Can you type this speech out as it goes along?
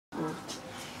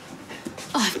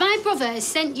Oh, if my brother has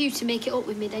sent you to make it up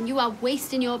with me, then you are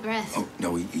wasting your breath. Oh,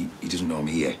 no, he doesn't know I'm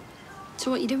here.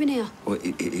 So what are you doing here? Well,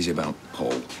 it is about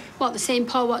Paul. What, the same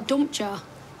Paul what dumped you?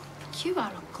 You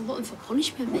are a glutton for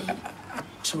punishment, mate. I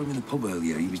saw him in the pub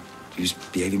earlier. He was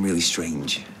behaving really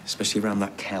strange, especially around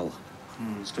that Kel.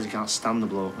 It's because he can't stand the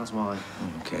bloke, that's why.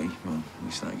 Oh, OK, well, at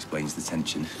least that explains the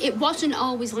tension. It wasn't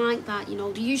always like that, you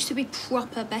know. There used to be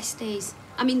proper besties.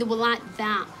 I mean, they were like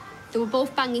that. They were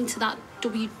both banging to that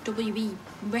WWE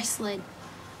wrestling.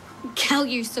 Kel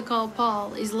used to call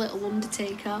Paul his little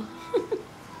Undertaker.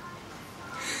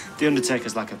 The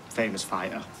Undertaker's like a famous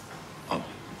fighter. Oh.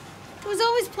 There was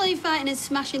always play fighting and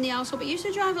smashing the house up. It used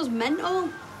to drive us mental.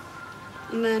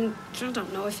 And then, I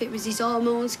don't know if it was his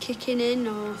hormones kicking in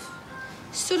or...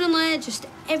 Suddenly, just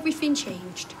everything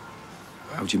changed.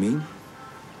 How do you mean?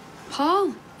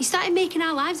 Paul, he started making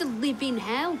our lives a living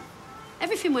hell.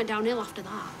 Everything went downhill after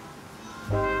that.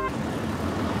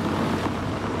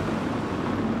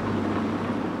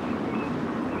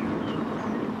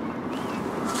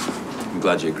 I'm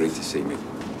glad you agreed to see me.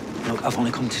 Look, I've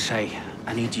only come to say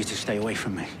I need you to stay away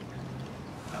from me.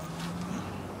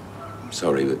 I'm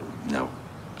sorry, but no,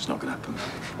 it's not going to happen.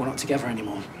 We're not together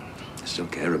anymore. I still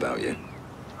care about you.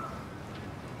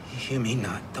 You mean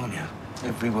that, don't you?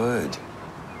 Every word.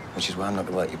 Which is why I'm not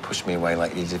going to let you push me away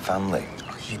like you did family.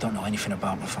 You don't know anything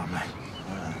about my family.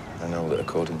 I know that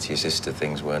according to your sister,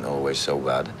 things weren't always so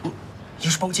bad. You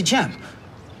spoke to Jem?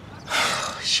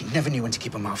 She never knew when to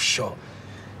keep her mouth shut.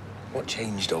 What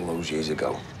changed all those years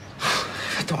ago?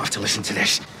 I don't have to listen to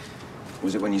this.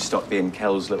 Was it when you stopped being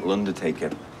Kel's little Undertaker?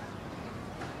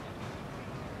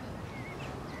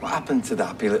 What happened to that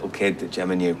happy little kid that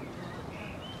Gemma knew?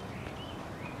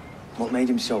 What made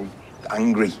him so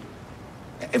angry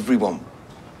at everyone?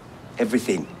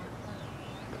 Everything?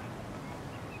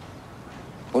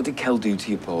 What did Kel do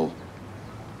to you, Paul?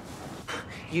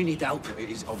 You need help. It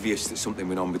is obvious that something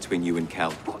went on between you and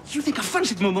Kel. What, you think I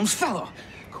fancied my mum's fella?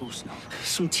 Of course not.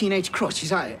 Some teenage crush, is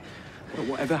that it? But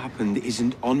whatever happened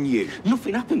isn't on you.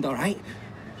 Nothing happened, all right?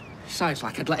 Besides,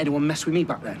 like I'd let anyone mess with me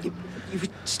back then. You were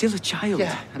still a child.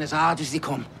 Yeah, and as hard as they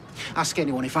come. Ask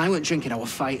anyone, if I weren't drinking, I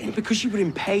was fighting. Because you were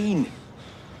in pain.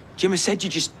 Gemma said you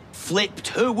just flipped,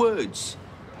 her words.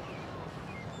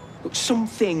 Look,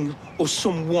 something or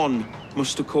someone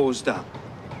must have caused that.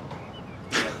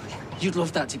 You'd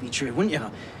love that to be true, wouldn't you?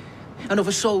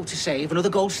 Another soul to save, another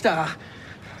gold star.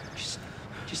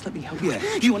 Just let me help you.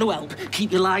 You want to help?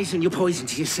 Keep your lies and your poison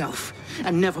to yourself.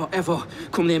 And never, ever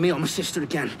come near me or my sister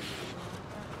again.